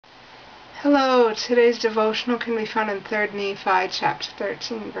Hello, today's devotional can be found in 3 Nephi chapter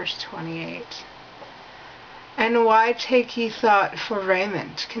 13, verse 28. And why take ye thought for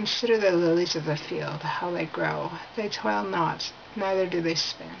raiment? Consider the lilies of the field, how they grow. They toil not, neither do they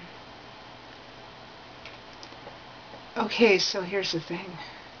spin. Okay, so here's the thing.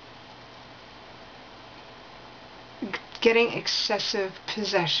 Getting excessive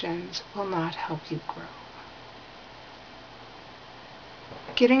possessions will not help you grow.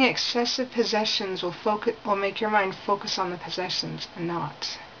 Getting excessive possessions will make your mind focus on the possessions and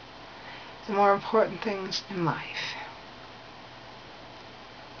not the more important things in life.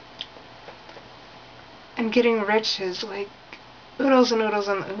 And getting riches, like oodles and oodles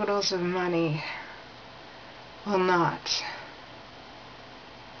and oodles of money, will not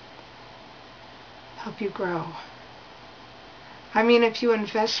help you grow. I mean, if you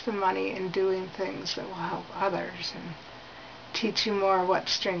invest the money in doing things that will help others and teach you more what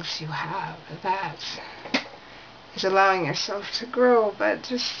strengths you have, that is allowing yourself to grow. But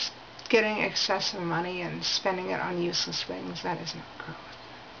just getting excessive money and spending it on useless things, that is not growth.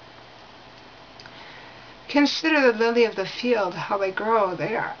 Consider the lily of the field, how they grow.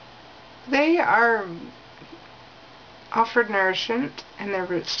 They are offered nourishment, and their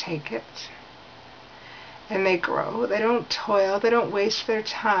roots take it, and they grow. They don't toil. They don't waste their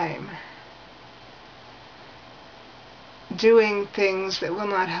time doing things that will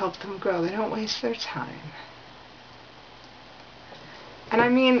not help them grow. They don't waste their time. And I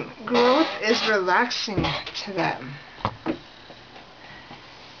mean, growth is relaxing to them.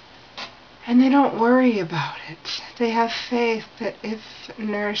 And they don't worry about it. They have faith that if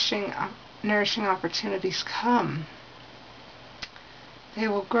nourishing opportunities come, they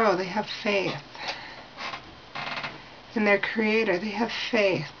will grow. They have faith in their Creator. They have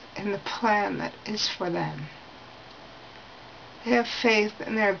faith in the plan that is for them. They have faith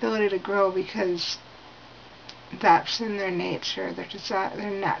in their ability to grow because that's in their nature,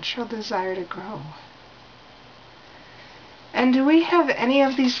 their natural desire to grow. And do we have any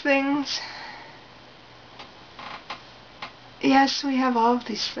of these things? Yes, we have all of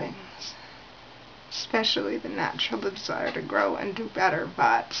these things, especially the natural desire to grow and do better,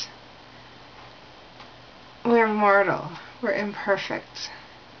 but we're mortal, we're imperfect.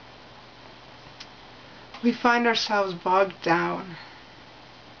 We find ourselves bogged down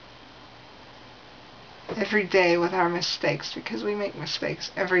every day with our mistakes, because we make mistakes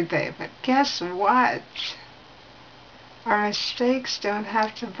every day. But guess what? Our mistakes don't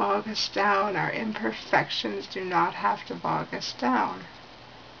have to bog us down. Our imperfections do not have to bog us down.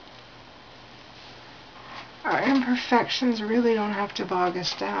 Our imperfections really don't have to bog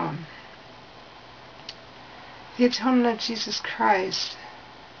us down. The atonement of Jesus Christ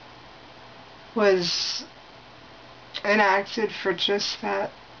was enacted for just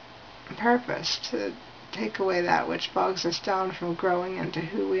that purpose, to take away that which bogs us down from growing into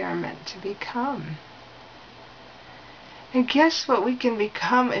who we are meant to become. And guess what we can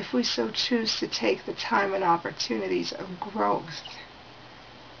become if we so choose to take the time and opportunities of growth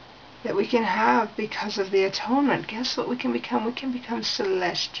that we can have because of the atonement. Guess what we can become? We can become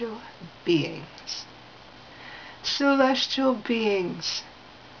celestial beings. Celestial beings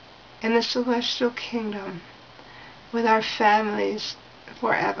in the celestial kingdom, with our families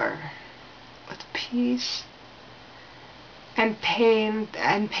forever, with peace and pain.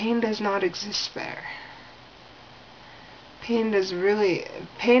 And pain does not exist there. Pain is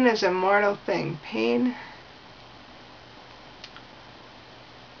a mortal thing. Pain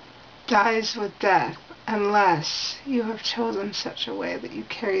dies with death unless you have chosen such a way that you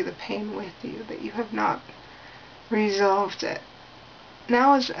carry the pain with you, that you have not resolved it.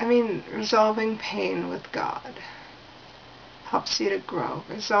 Resolving pain with God helps you to grow.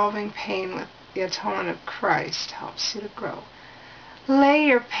 Resolving pain with the atonement of Christ helps you to grow. Lay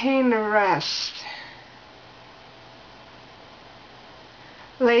your pain to rest.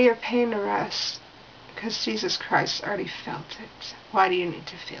 Lay your pain to rest, because Jesus Christ already felt it. Why do you need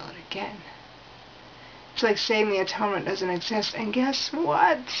to feel it again? It's like saying the atonement doesn't exist. And guess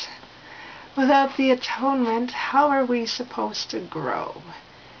what? Without the atonement, how are we supposed to grow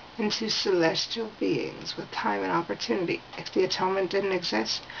into celestial beings with time and opportunity? If the atonement didn't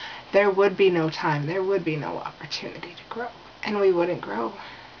exist, there would be no time, there would be no opportunity to grow, and we wouldn't grow.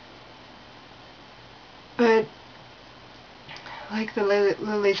 But like the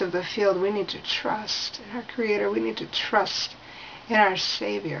lilies of the field, we need to trust in our Creator. We need to trust in our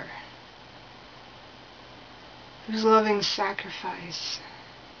Savior, whose loving sacrifice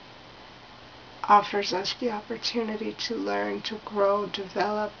offers us the opportunity to learn, to grow,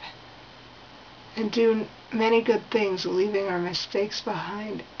 develop, and do many good things, leaving our mistakes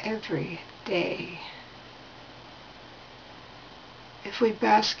behind every day. If we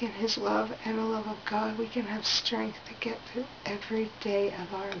bask in His love and the love of God, we can have strength to get through every day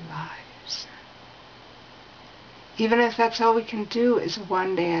of our lives. Even if that's all we can do is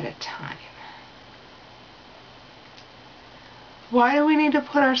one day at a time. Why do we need to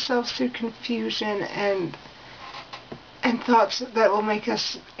put ourselves through confusion and thoughts that will make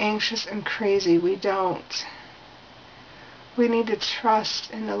us anxious and crazy? We don't. We need to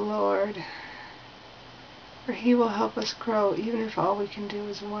trust in the Lord, for He will help us grow, even if all we can do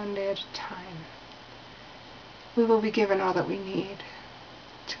is one day at a time. We will be given all that we need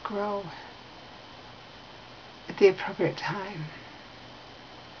to grow at the appropriate time.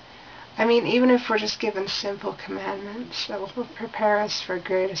 I mean, even if we're just given simple commandments that will prepare us for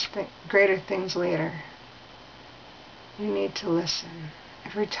greater things later, we need to listen.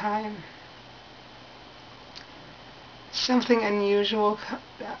 Every time something unusual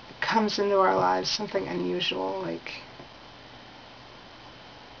comes into our lives, something unusual, like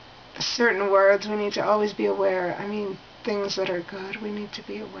certain words, we need to always be aware. I mean, things that are good, we need to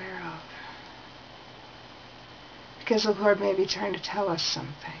be aware of. Because the Lord may be trying to tell us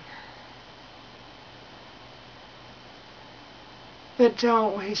something. But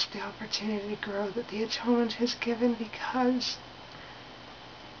don't waste the opportunity to grow that the atonement has given, because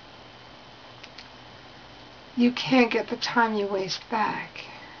you can't get the time you waste back.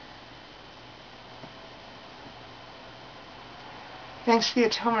 Thanks to the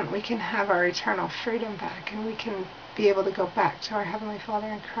atonement, we can have our eternal freedom back, and we can be able to go back to our Heavenly Father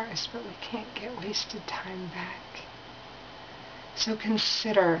in Christ, but we can't get wasted time back. So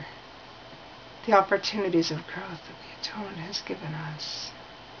consider the opportunities of growth that the atonement has given us.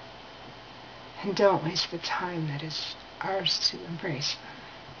 And don't waste the time that is ours to embrace them.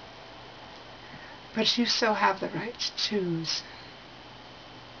 But you so have the right to choose.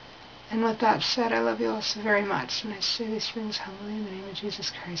 And with that said, I love you all so very much, and I say these things humbly in the name of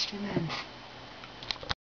Jesus Christ. Amen.